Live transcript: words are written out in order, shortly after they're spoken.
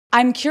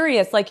I'm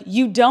curious, like,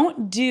 you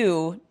don't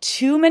do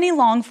too many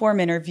long form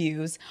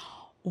interviews.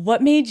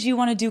 What made you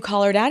want to do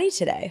Call Her Daddy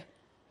today?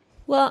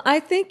 Well, I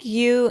think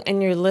you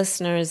and your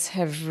listeners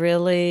have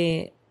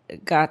really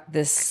got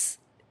this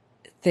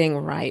thing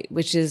right,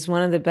 which is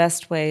one of the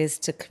best ways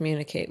to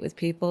communicate with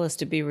people is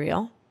to be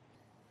real,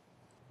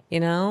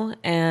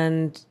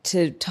 and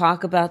to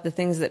talk about the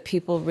things that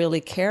people really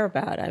care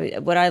about. I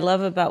mean, what I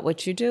love about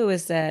what you do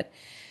is that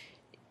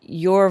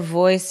your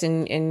voice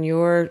in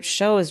your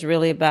show is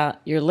really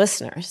about your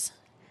listeners.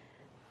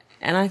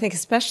 And I think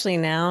especially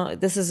now,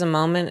 this is a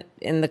moment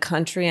in the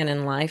country and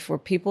in life where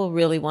people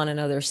really want to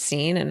know they're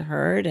seen and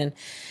heard and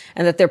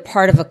that they're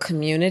part of a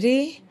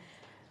community,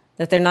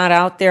 that they're not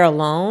out there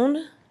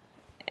alone.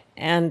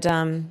 And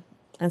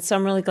so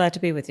I'm really glad to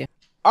be with you.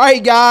 All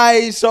right,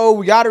 guys. So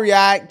we got to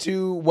react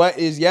to what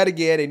is yet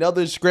again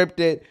another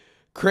scripted,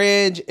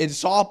 cringe, and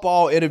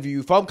softball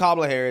interview from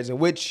Kamala Harris in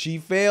which she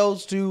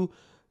fails to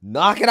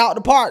knock it out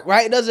the park,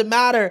 right? It doesn't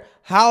matter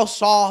how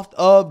soft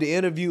of the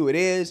interview it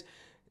is.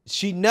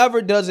 She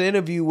never does an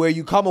interview where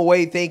you come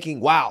away thinking,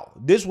 wow,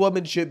 this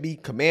woman should be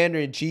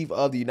commander-in-chief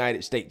of the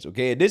United States,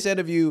 okay? And this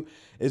interview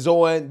is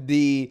on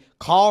the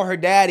Call Her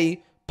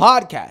Daddy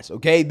podcast,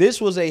 okay?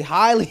 This was a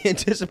highly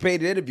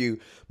anticipated interview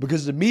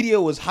because the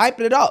media was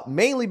hyping it up,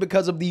 mainly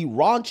because of the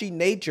raunchy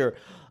nature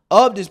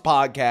of this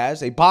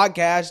podcast, a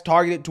podcast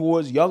targeted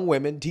towards young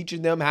women,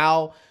 teaching them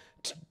how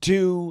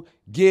to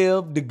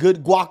give the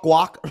good guac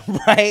guac,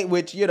 right?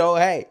 Which,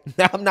 hey,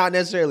 I'm not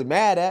necessarily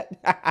mad at.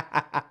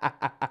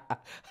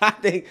 I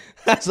think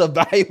that's a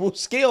valuable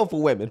skill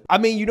for women. I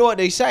mean, you know what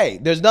they say.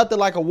 There's nothing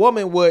like a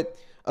woman with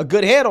a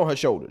good head on her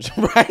shoulders,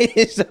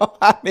 right? So,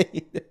 I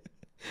mean,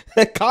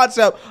 the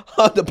concept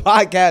of the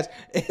podcast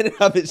in and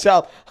of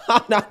itself,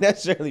 I'm not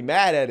necessarily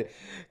mad at it.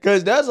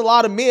 Because there's a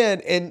lot of men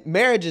in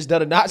marriages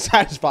that are not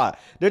satisfied.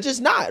 They're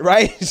just not,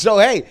 right? So,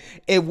 hey,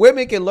 if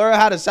women can learn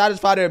how to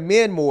satisfy their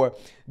men more,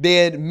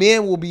 then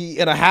men will be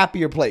in a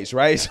happier place,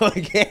 right? So,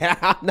 again,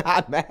 I'm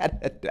not mad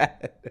at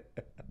that.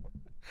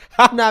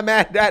 I'm not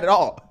mad at that at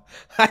all.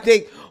 I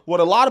think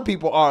what a lot of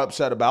people are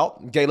upset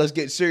about, okay, let's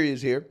get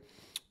serious here,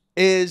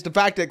 is the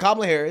fact that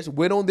Kamala Harris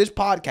went on this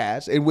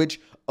podcast in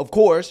which, of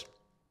course,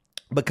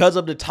 because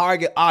of the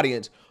target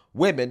audience,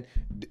 women,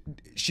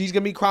 she's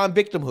going to be crying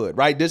victimhood,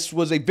 right? This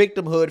was a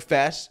victimhood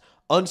fest,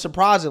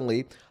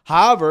 unsurprisingly.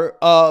 However,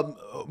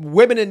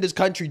 women in this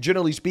country,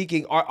 generally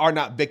speaking, are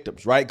not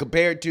victims, right?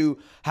 Compared to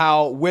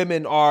how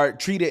women are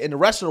treated in the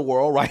rest of the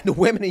world, right? The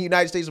women in the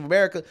United States of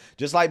America,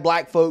 just like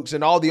black folks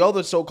and all the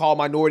other so-called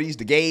minorities,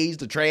 the gays,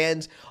 the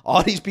trans,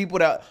 all these people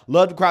that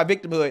love to cry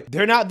victimhood,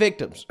 they're not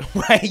victims,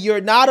 right?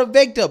 You're not a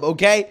victim,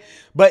 okay?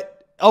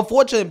 But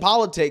unfortunately, in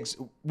politics,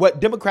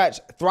 what Democrats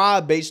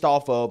thrive based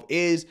off of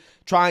is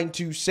trying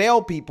to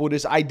sell people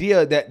this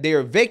idea that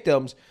they're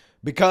victims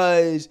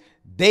because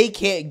they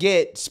can't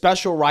get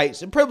special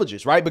rights and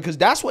privileges, right? Because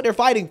that's what they're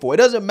fighting for. It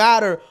doesn't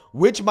matter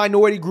which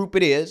minority group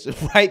it is,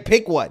 right?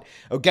 Pick one,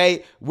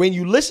 okay? When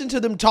you listen to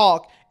them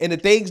talk and the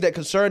things that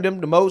concern them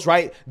the most,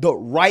 right? The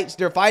rights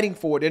they're fighting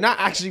for, they're not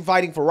actually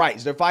fighting for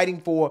rights. They're fighting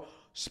for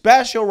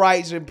special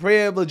rights and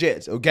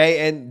privileges,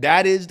 okay? And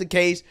that is the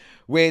case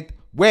with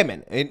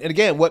women. And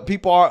again, what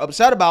people are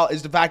upset about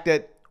is the fact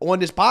that on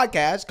this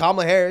podcast,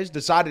 Kamala Harris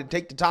decided to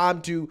take the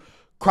time to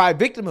cry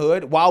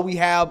victimhood while we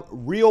have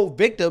real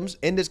victims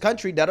in this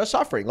country that are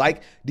suffering,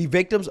 like the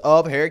victims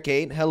of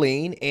Hurricane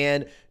Helene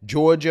and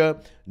Georgia,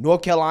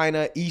 North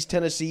Carolina, East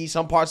Tennessee,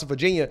 some parts of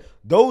Virginia.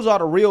 Those are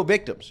the real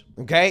victims,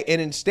 okay?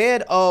 And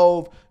instead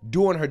of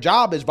doing her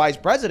job as vice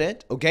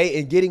president, okay,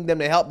 and getting them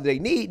the help that they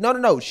need,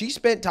 no. She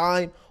spent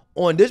time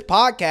on this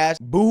podcast,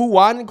 boohoo,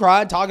 whining, and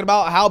crying, talking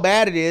about how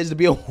bad it is to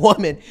be a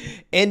woman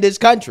in this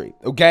country,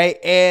 okay?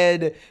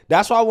 And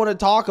that's what I want to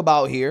talk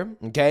about here,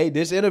 okay?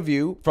 This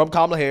interview from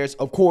Kamala Harris,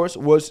 of course,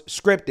 was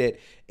scripted.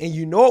 And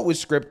you know it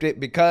was scripted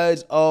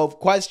because of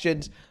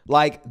questions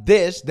like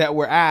this that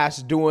were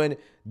asked during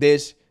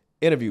this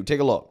interview.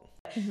 Take a look.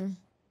 Mm-hmm.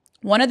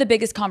 One of the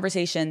biggest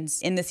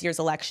conversations in this year's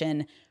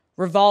election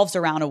revolves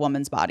around a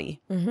woman's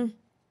body. Mm-hmm.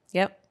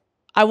 Yep.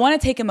 I want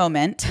to take a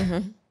moment.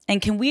 Mm-hmm.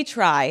 And can we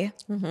try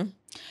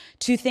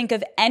to think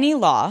of any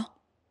law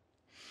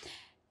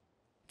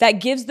that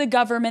gives the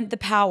government the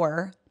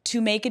power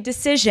to make a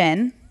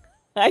decision?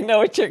 I know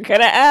what you're going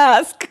to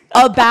ask.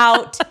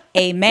 About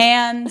a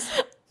man's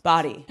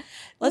body.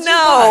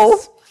 No.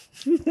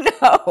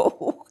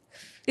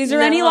 Is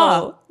there any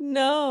law?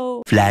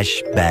 No.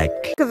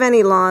 Flashback. Think of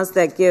any laws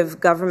that give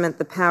government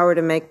the power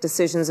to make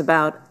decisions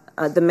about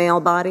the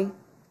male body?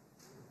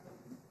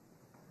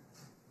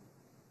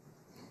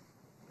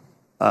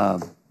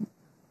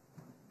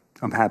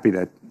 I'm happy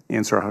to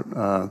answer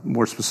a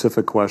more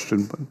specific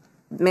question. But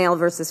Male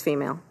versus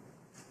female.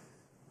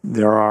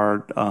 there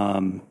are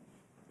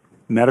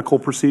medical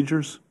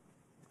procedures.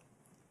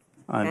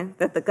 Okay.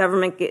 That the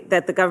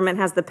government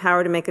has the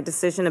power to make a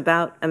decision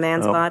about a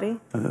man's body.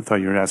 I thought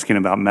you were asking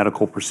about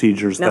medical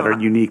procedures that are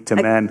unique to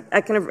men.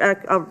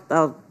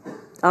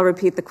 I'll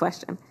repeat the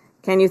question.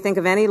 Can you think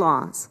of any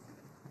laws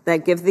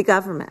that give the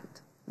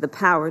government the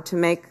power to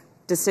make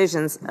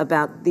decisions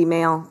about the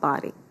male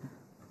body?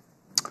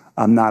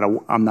 I'm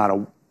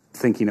not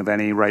thinking of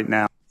any right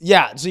now.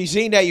 Yeah, so you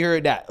seen that, you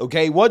heard that,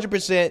 okay?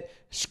 100%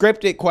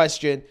 scripted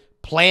question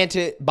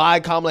planted by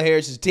Kamala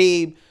Harris's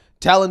team,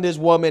 telling this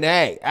woman,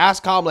 hey,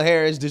 ask Kamala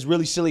Harris this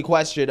really silly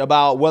question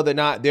about whether or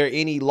not there are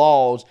any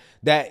laws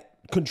that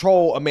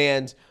control a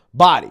man's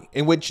body,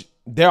 in which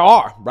there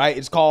are, right?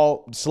 It's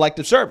called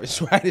selective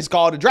service, right? It's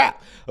called a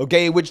draft,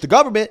 okay? In which the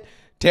government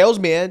tells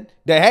men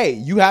that, hey,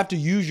 you have to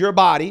use your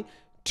body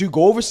to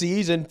go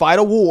overseas and fight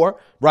a war,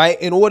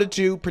 right, in order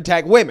to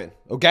protect women,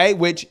 okay,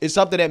 which is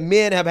something that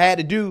men have had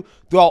to do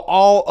throughout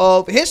all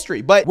of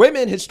history. But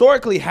women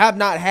historically have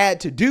not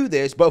had to do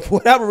this, but for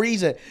whatever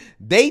reason,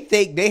 they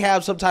think they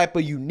have some type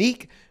of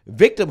unique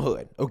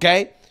victimhood,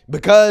 okay,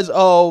 because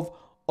of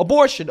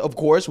abortion, of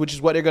course, which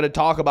is what they're going to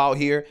talk about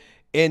here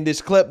in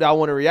this clip that I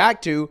want to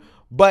react to.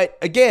 But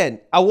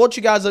again, I want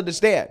you guys to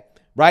understand,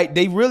 right,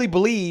 they really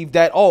believe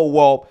that, oh,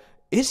 well,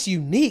 it's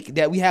unique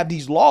that we have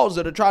these laws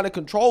that are trying to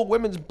control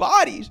women's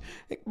bodies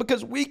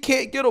because we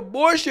can't get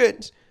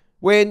abortions.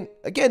 When,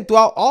 again,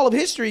 throughout all of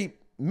history,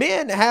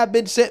 men have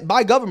been sent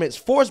by governments,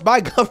 forced by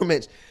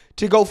governments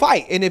to go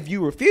fight. And if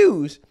you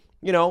refuse,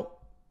 you know,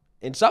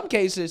 in some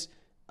cases,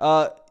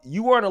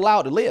 you weren't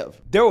allowed to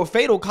live. There were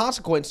fatal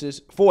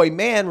consequences for a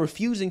man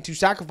refusing to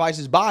sacrifice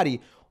his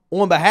body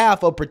on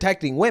behalf of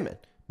protecting women,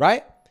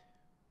 right?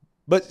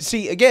 But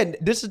see, again,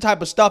 this is the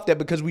type of stuff that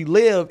because we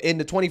live in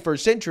the 21st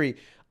century,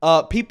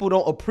 people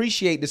don't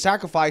appreciate the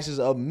sacrifices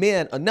of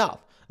men enough.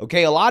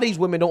 Okay, a lot of these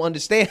women don't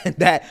understand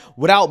that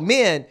without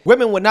men,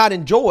 women would not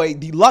enjoy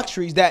the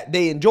luxuries that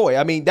they enjoy.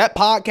 I mean, that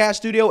podcast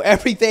studio,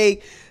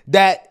 everything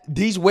that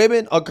these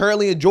women are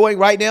currently enjoying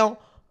right now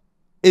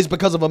is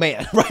because of a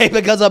man, right?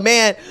 Because a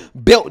man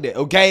built it,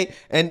 okay?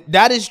 And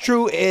that is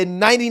true in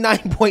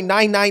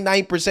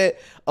 99.999%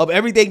 of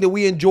everything that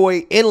we enjoy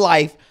in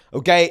life,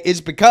 okay?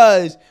 It's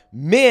because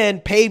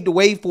men paved the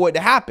way for it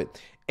to happen.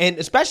 And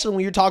especially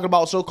when you're talking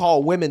about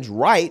so-called women's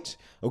rights,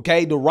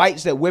 okay, the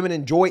rights that women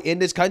enjoy in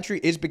this country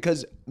is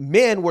because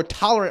men were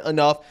tolerant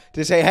enough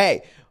to say,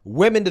 hey,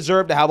 women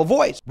deserve to have a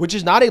voice, which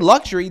is not a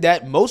luxury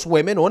that most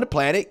women on the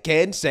planet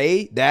can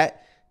say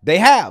that they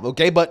have,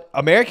 okay? But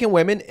American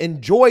women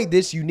enjoy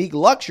this unique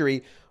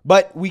luxury,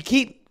 but we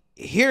keep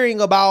hearing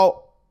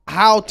about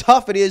how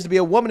tough it is to be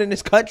a woman in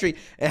this country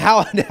and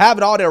how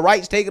having all their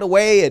rights taken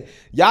away and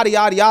yada,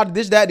 yada, yada,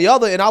 this, that, and the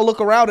other. And I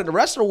look around at the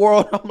rest of the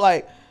world, I'm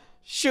like,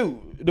 shoot,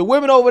 the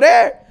women over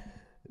there,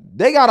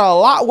 they got a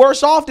lot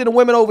worse off than the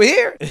women over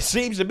here. It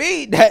seems to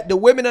me that the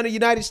women of the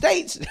United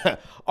States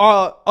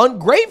are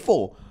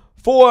ungrateful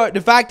for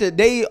the fact that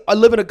they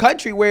live in a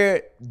country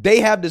where they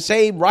have the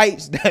same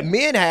rights that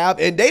men have,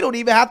 and they don't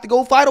even have to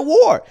go fight a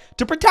war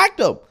to protect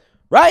them,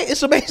 right?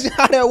 It's amazing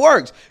how that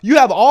works. You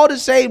have all the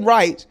same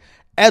rights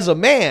as a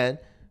man,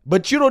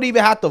 but you don't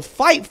even have to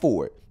fight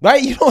for it,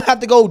 right? You don't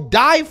have to go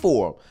die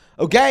for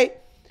them, okay?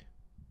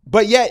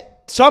 But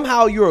yet,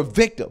 somehow you're a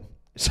victim.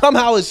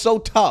 Somehow it's so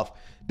tough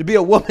to be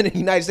a woman in the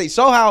United States.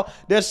 Somehow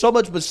there's so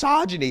much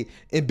misogyny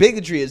and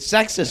bigotry and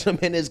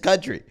sexism in this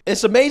country.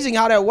 It's amazing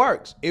how that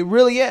works. It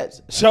really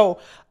is. So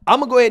I'm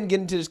going to go ahead and get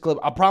into this clip.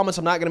 I promise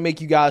I'm not going to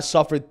make you guys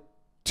suffer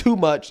too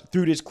much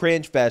through this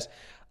cringe fest.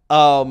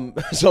 So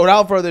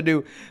without further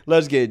ado,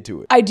 let's get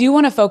into it. I do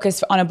want to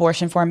focus on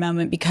abortion for a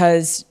moment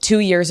because 2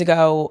 years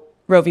ago,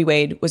 Roe v.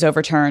 Wade was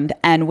overturned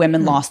and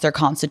women lost their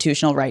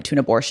constitutional right to an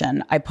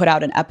abortion. I put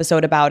out an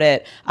episode about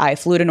it. I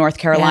flew to North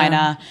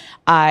Carolina. Yeah.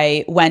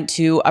 I went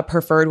to a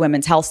preferred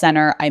women's health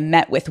center. I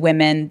met with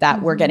women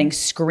that were getting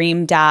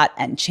screamed at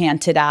and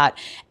chanted at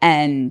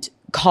and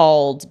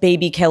called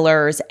baby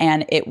killers.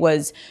 And it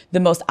was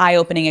the most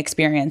eye-opening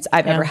experience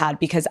I've ever had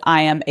because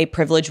I am a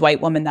privileged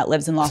white woman that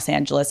lives in Los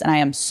Angeles and I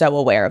am so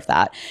aware of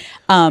that.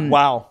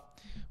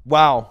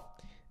 Wow.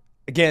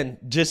 Again,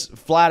 just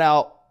flat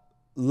out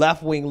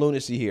left-wing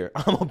lunacy here.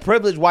 I'm a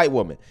privileged white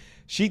woman.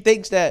 She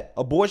thinks that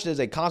abortion is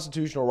a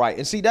constitutional right.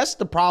 And see, that's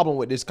the problem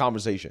with this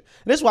conversation.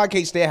 And that's why I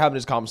can't stand having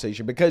this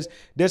conversation, because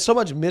there's so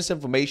much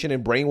misinformation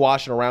and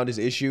brainwashing around this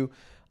issue.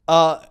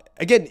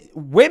 Again,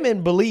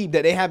 women believe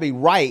that they have a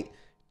right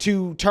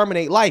to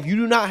terminate life. You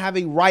do not have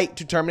a right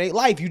to terminate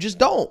life. You just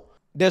don't.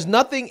 There's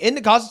nothing in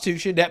the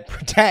Constitution that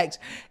protects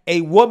a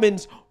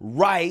woman's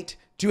right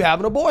to have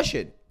an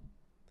abortion.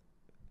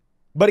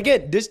 But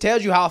again, this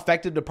tells you how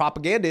effective the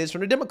propaganda is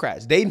from the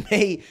Democrats. They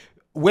made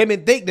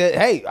women think that,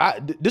 hey,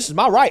 this is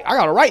my right. I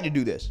got a right to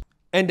do this.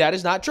 And that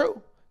is not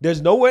true.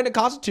 There's nowhere in the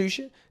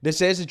Constitution that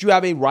says that you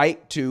have a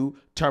right to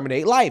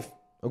terminate life.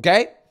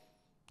 Okay?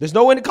 There's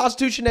nowhere in the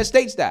Constitution that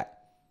states that.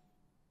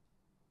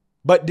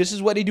 But this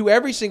is what they do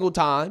every single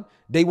time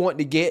they want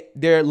to get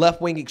their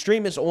left-wing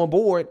extremists on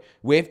board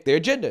with their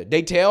agenda.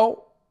 They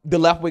tell the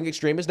left-wing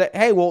extremists that,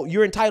 hey, well,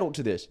 you're entitled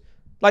to this.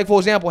 Like, for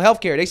example,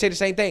 healthcare. They say the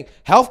same thing.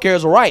 Healthcare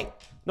is a right.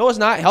 No, it's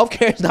not.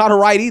 Healthcare is not a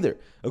right either.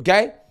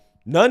 Okay?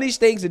 None of these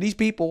things that these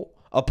people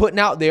are putting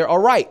out there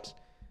are rights.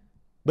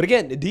 But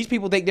again, these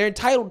people think they're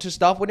entitled to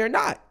stuff when they're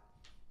not.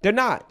 They're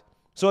not.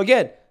 So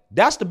again,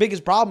 that's the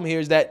biggest problem here,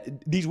 is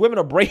that these women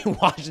are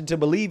brainwashed into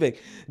believing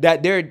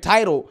that they're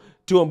entitled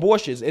to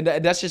abortions. And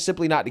that's just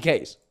simply not the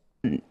case.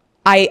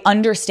 I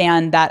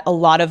understand that a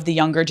lot of the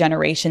younger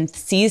generation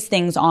sees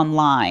things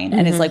online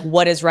and is like,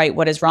 what is right?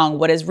 What is wrong?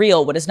 What is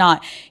real? What is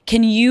not?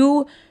 Can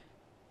you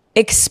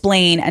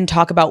explain and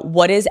talk about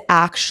what is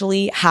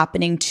actually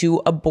happening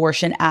to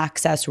abortion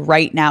access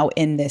right now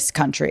in this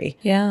country?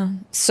 Yeah.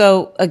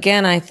 So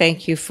again, I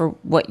thank you for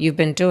what you've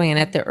been doing and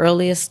at the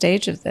earliest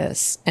stage of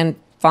this and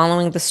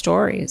following the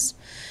stories.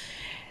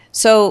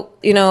 So,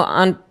 you know,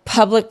 on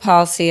public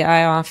policy,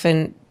 I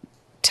often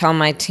tell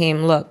my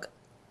team, look,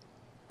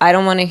 I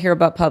don't want to hear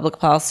about public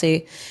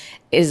policy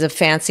is a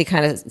fancy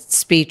kind of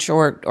speech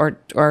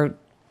or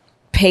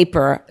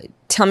paper.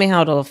 Tell me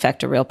how it'll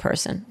affect a real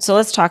person. So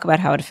let's talk about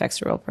how it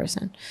affects a real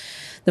person.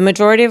 The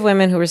majority of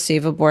women who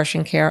receive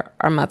abortion care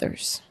are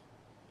mothers.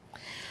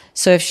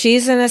 So if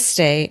she's in a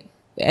state,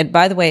 and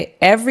by the way,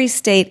 every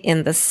state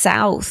in the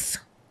South,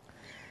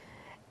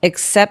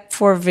 except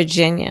for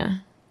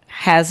Virginia,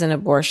 has an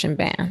abortion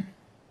ban,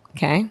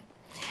 okay?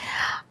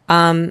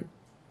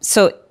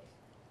 So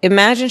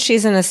imagine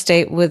she's in a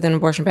state with an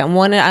abortion ban.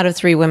 1 out of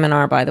 3 women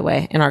are, by the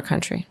way, in our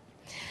country.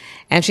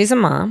 And she's a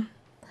mom.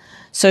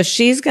 So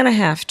she's going to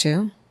have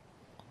to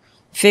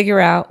figure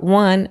out,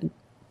 one,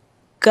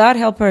 God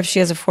help her if she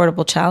has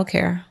affordable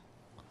childcare.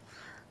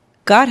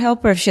 God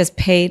help her if she has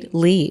paid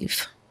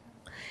leave.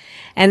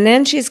 And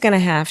then she's going to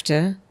have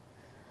to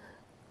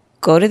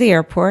go to the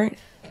airport,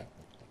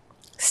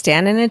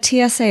 stand in a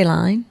TSA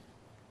line,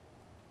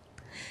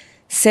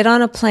 sit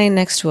on a plane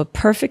next to a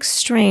perfect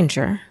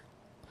stranger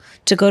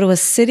to go to a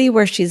city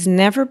where she's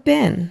never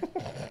been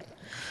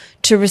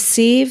to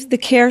receive the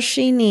care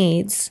she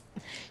needs.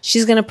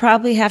 She's going to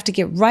probably have to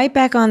get right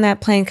back on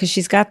that plane because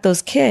she's got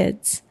those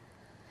kids.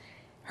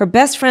 Her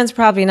best friend's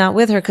probably not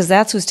with her because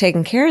that's who's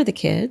taking care of the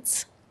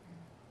kids.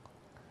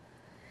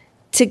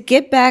 To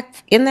get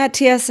back in that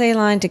TSA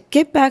line, to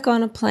get back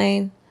on a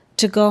plane,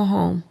 to go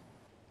home.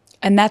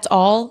 And that's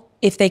all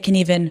if they can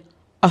even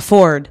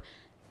afford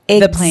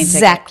the plane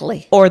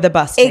ticket or the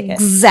bus ticket.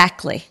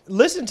 Exactly.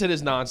 Listen to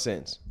this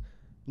nonsense.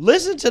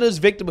 Listen to this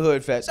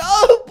victimhood fest.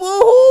 Oh,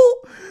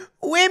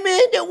 boo-hoo. Women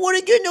that want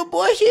to get an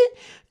abortion,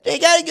 they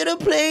got to get a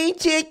plane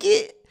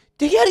ticket.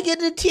 They got to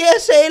get in the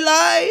TSA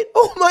line.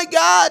 Oh, my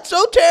God,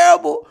 so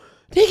terrible.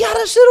 They got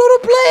to sit on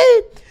a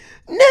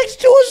plane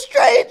next to a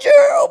stranger.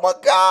 Oh, my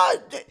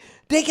God.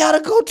 They got to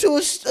go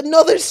to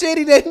another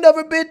city they've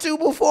never been to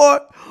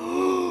before.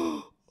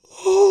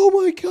 Oh,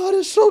 my God,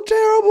 it's so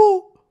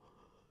terrible.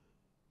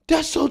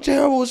 That's so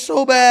terrible. It's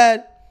so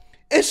bad.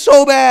 It's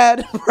so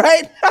bad,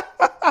 right?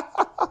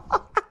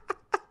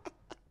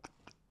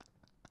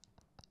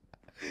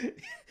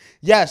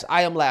 Yes,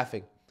 I am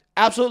laughing.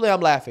 Absolutely,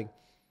 I'm laughing.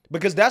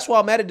 Because that's why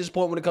I'm at this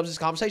point when it comes to this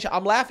conversation.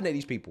 I'm laughing at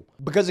these people.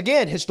 Because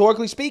again,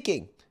 historically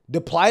speaking,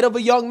 the plight of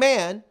a young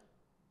man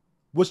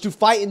was to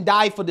fight and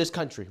die for this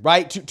country,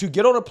 right? To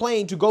get on a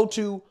plane, to go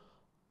to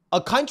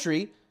a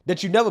country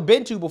that you've never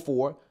been to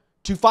before,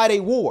 to fight a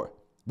war,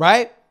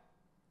 right?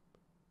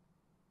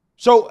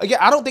 So again,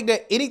 I don't think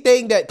that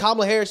anything that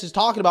Kamala Harris is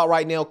talking about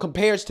right now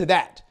compares to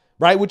that,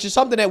 right? Which is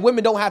something that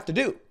women don't have to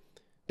do.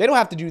 They don't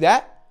have to do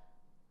that.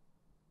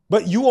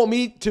 But you want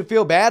me to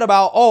feel bad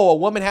about, oh, a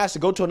woman has to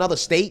go to another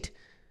state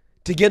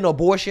to get an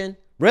abortion?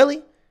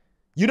 Really?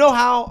 You know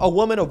how a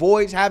woman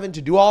avoids having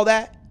to do all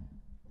that?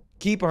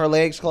 Keep her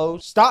legs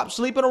closed. Stop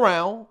sleeping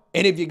around.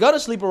 And if you're going to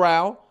sleep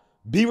around,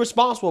 be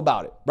responsible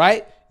about it,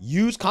 right?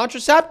 Use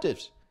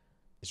contraceptives.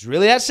 It's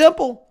really that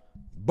simple.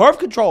 Birth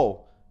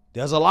control.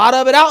 There's a lot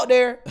of it out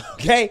there,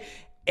 okay?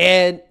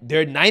 And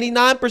they're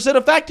 99%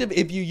 effective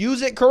if you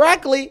use it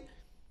correctly.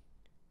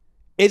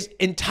 It's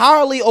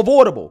entirely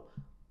avoidable.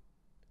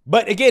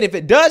 But again, if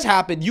it does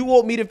happen, you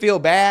want me to feel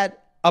bad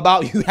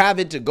about you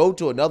having to go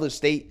to another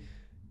state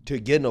to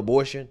get an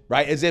abortion,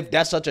 right? As if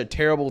that's such a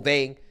terrible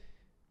thing.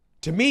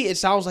 To me, it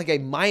sounds like a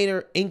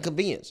minor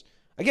inconvenience.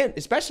 Again,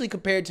 especially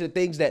compared to the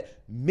things that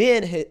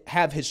men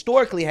have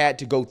historically had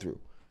to go through.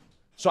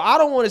 So I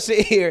don't want to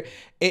sit here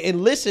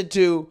and listen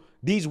to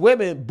these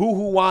women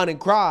boo-hoo, whine, and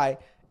cry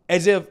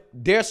as if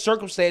their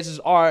circumstances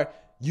are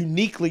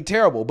uniquely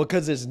terrible,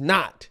 because it's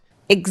not.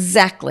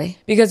 Exactly.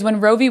 Because when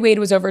Roe v. Wade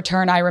was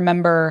overturned, I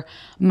remember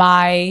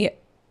my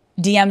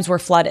DMs were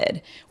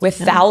flooded with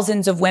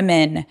thousands of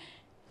women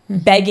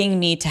begging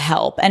me to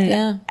help.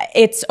 And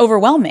it's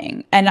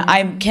overwhelming. And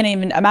I can't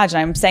even imagine,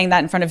 I'm saying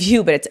that in front of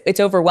you, but it's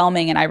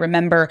overwhelming. And I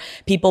remember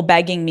people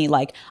begging me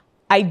like,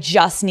 I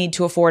just need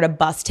to afford a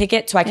bus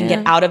ticket so I can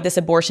get out of this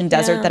abortion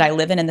desert that I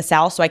live in the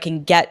South, so I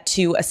can get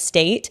to a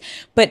state.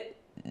 But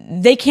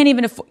they can't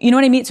even afford, you know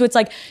what I mean? So it's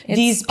like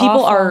these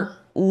people are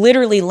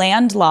literally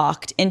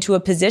landlocked into a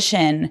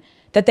position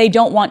that they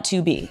don't want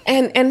to be.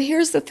 And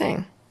here's the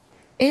thing.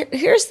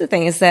 Here's the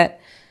thing is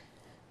that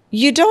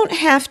you don't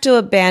have to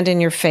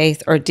abandon your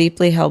faith or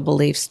deeply held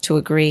beliefs to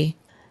agree.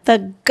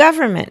 The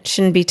government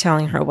shouldn't be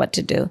telling her what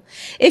to do.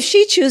 If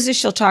she chooses,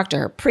 she'll talk to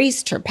her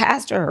priest, her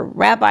pastor, her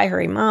rabbi,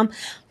 her imam,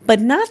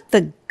 but not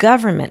the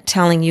government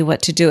telling you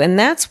what to do. And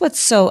that's what's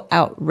so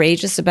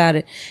outrageous about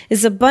it,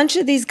 is a bunch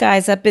of these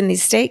guys up in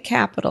these state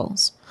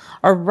capitals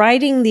are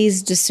writing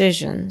these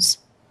decisions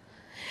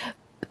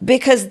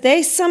because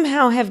they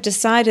somehow have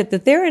decided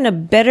that they're in a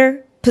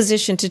better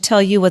position to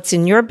tell you what's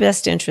in your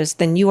best interest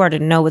than you are to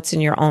know what's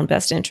in your own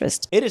best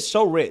interest. It is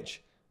so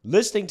rich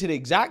listening to the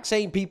exact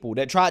same people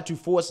that tried to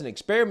force an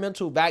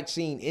experimental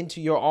vaccine into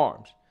your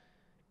arms.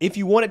 If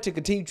you wanted to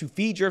continue to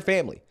feed your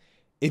family,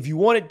 if you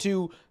wanted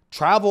to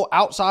travel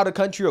outside the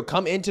country or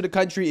come into the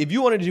country, if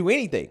you wanted to do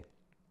anything,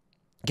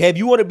 okay, if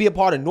you want to be a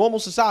part of normal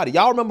society,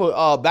 y'all remember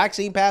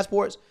vaccine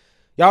passports?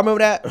 Y'all remember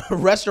that?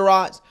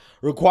 Restaurants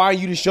requiring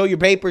you to show your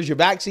papers, your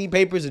vaccine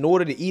papers, in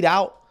order to eat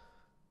out.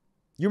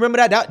 You remember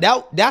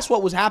that? That's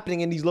what was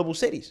happening in these liberal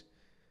cities.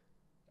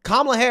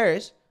 Kamala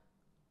Harris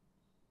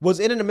was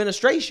in an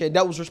administration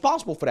that was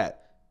responsible for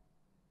that.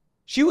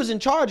 She was in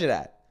charge of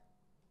that.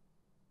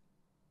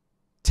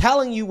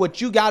 Telling you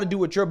what you got to do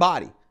with your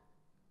body.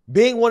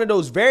 Being one of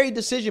those very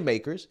decision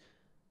makers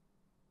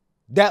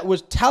that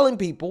was telling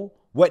people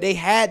what they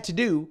had to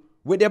do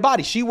with their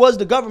body. She was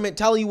the government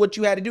telling you what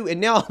you had to do. And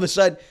now all of a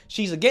sudden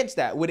she's against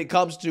that when it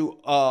comes to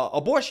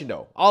abortion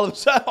though. All of a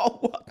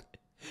sudden,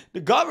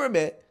 the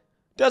government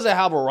doesn't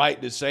have a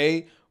right to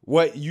say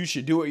what you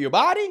should do with your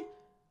body.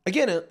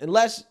 Again,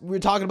 unless we're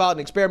talking about an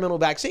experimental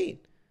vaccine,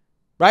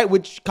 right?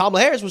 Which Kamala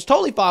Harris was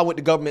totally fine with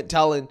the government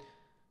telling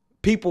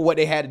people what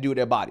they had to do with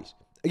their bodies.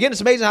 Again,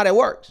 it's amazing how that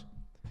works.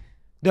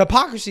 The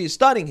hypocrisy is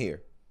stunning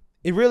here.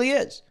 It really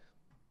is.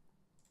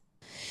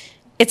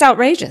 It's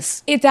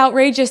outrageous. It's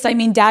outrageous. I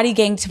mean, daddy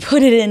gang, to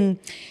put it in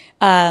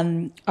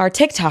our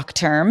TikTok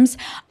terms,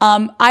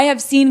 I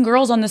have seen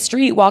girls on the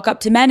street walk up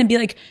to men and be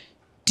like,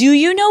 do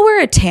you know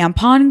where a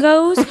tampon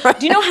goes?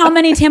 Do you know how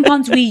many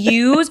tampons we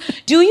use?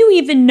 Do you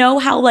even know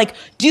how,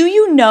 do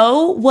you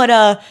know what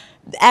a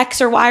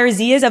X or Y or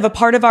Z is of a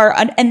part of our,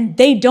 and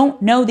they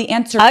don't know the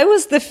answer. I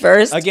was the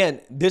first.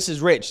 Again, this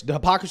is rich. The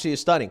hypocrisy is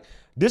stunning.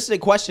 This is a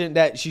question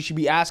that she should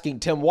be asking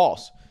Tim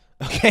Walz.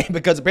 Okay,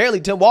 because apparently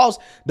Tim Walz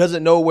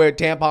doesn't know where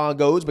tampon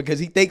goes because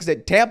he thinks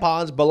that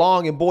tampons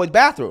belong in boys'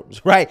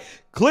 bathrooms, right?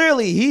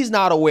 Clearly, he's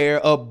not aware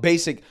of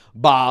basic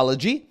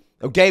biology.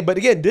 Okay, but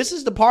again, this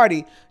is the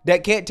party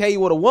that can't tell you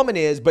what a woman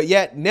is, but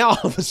yet now all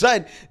of a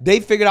sudden they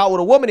figured out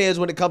what a woman is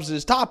when it comes to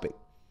this topic.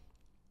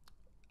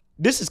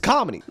 This is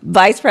comedy.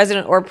 Vice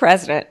president or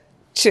president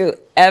to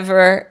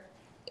ever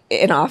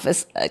in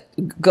office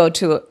go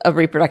to a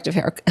reproductive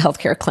health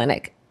care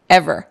clinic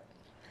ever.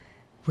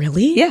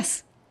 Really?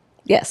 Yes.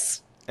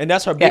 Yes. And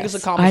that's her biggest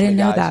accomplishment. I didn't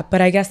know guys. that,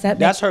 but I guess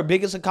that's her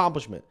biggest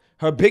accomplishment.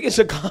 Her biggest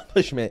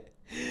accomplishment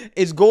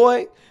is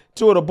going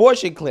to an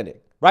abortion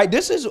clinic, right?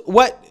 This is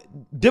what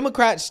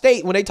Democrats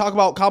state when they talk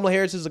about Kamala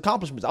Harris's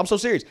accomplishments. I'm so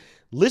serious.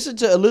 Listen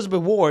to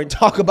Elizabeth Warren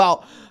talk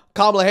about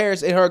Kamala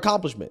Harris and her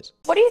accomplishments.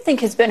 What do you think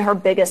has been her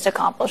biggest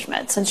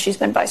accomplishment since she's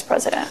been vice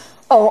president?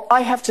 Oh,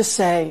 I have to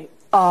say,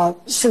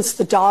 since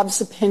the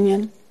Dobbs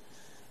opinion,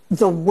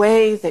 the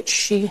way that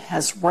she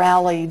has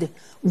rallied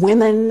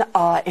women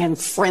and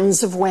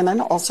friends of women,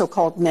 also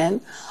called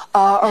men,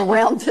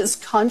 around this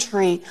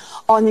country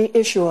on the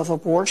issue of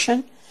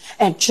abortion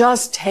and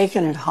just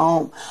taken it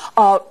home.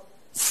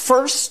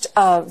 First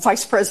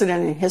vice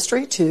president in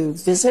history to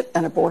visit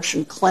an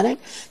abortion clinic.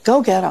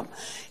 Go get them.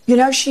 You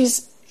know,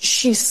 she's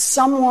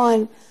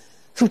someone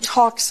who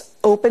talks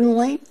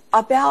openly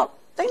about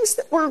things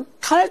that were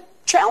kind of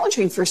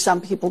challenging for some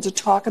people to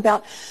talk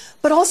about,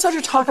 but also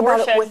to talk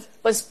abortion about it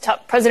with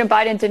President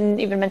Biden didn't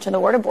even mention the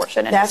word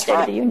abortion in his State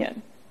of the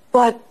Union.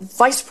 But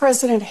Vice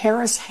President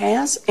Harris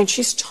has, and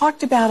she's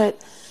talked about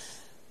it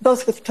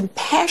both with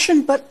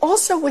compassion, but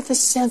also with a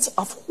sense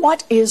of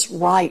what is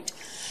right.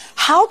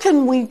 How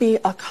can we be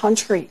a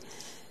country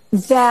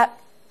that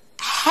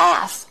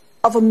half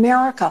of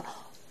America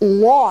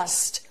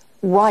lost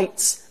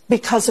rights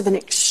because of an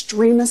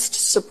extremist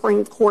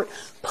Supreme Court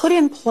put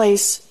in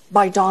place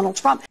by Donald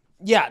Trump?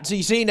 Yeah, so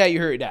you seen that, you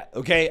heard that,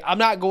 okay? I'm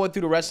not going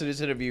through the rest of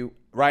this interview,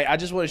 right? I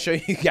just want to show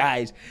you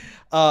guys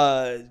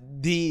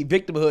the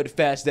victimhood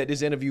fest that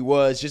this interview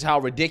was, just how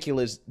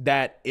ridiculous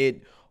that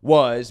it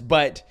was.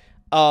 But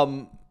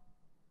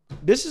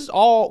this is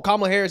all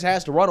Kamala Harris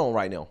has to run on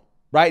right now,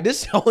 right?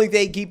 This is the only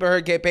thing keeping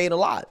her campaign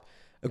alive,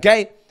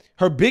 okay?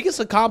 Her biggest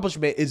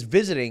accomplishment is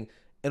visiting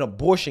an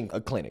abortion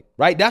clinic,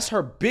 right? That's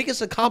her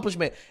biggest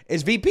accomplishment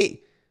as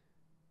VP.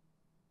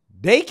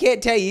 They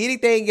can't tell you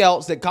anything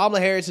else that Kamala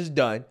Harris has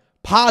done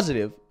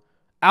positive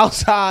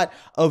outside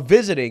of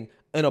visiting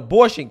an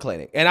abortion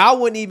clinic. And I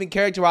wouldn't even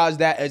characterize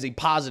that as a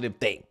positive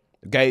thing.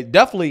 Okay,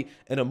 definitely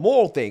an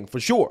immoral thing for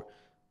sure.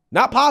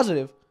 Not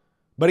positive.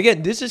 But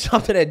again, this is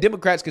something that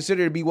Democrats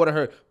consider to be one of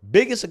her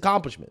biggest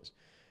accomplishments.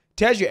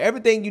 Tells you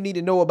everything you need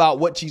to know about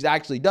what she's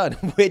actually done,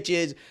 which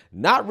is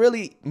not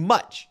really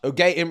much,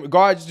 okay, in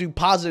regards to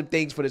positive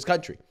things for this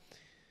country.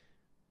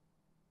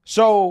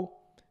 So,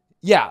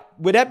 yeah,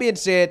 with that being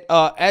said,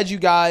 as you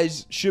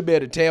guys should be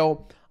able to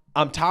tell,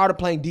 I'm tired of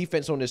playing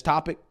defense on this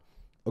topic.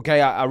 Okay,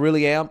 I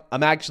really am.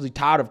 I'm actually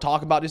tired of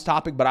talking about this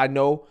topic, but I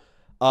know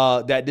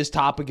that this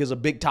topic is a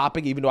big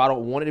topic, even though I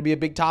don't want it to be a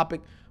big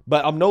topic.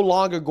 But I'm no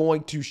longer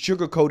going to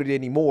sugarcoat it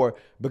anymore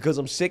because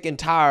I'm sick and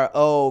tired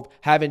of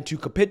having to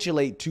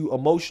capitulate to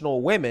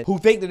emotional women who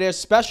think that their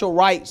special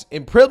rights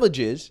and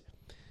privileges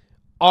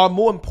are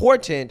more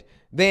important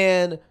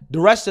than the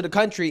rest of the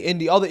country in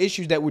the other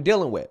issues that we're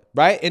dealing with,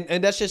 right?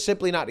 And that's just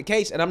simply not the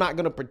case. And I'm not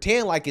going to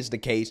pretend like it's the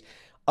case.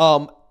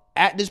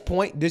 At this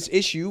point, this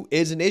issue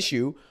is an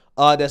issue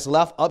that's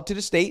left up to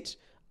the states.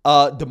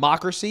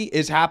 Democracy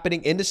is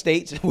happening in the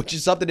states, which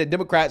is something that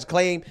Democrats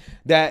claim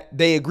that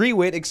they agree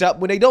with, except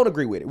when they don't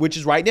agree with it, which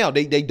is right now.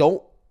 They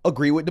don't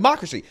agree with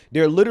democracy.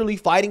 They're literally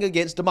fighting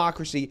against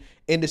democracy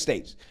in the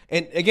states.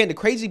 And again, the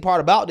crazy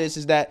part about this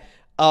is that,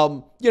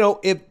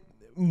 if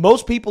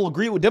most people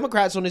agree with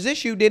Democrats on this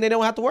issue, then they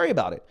don't have to worry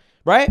about it,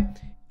 right?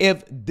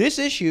 If this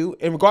issue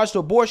in regards to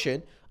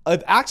abortion,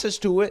 if access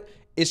to it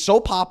is so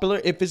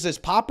popular, if it's as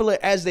popular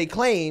as they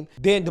claim,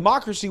 then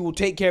democracy will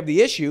take care of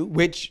the issue,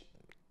 which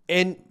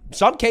in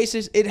some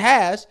cases it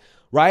has,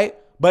 right?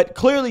 But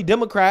clearly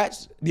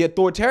Democrats, the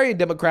authoritarian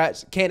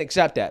Democrats, can't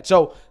accept that.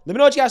 So let me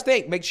know what you guys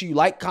think. Make sure you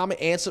like, comment,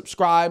 and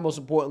subscribe. Most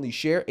importantly,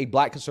 share a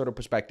Black conservative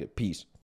perspective. Peace.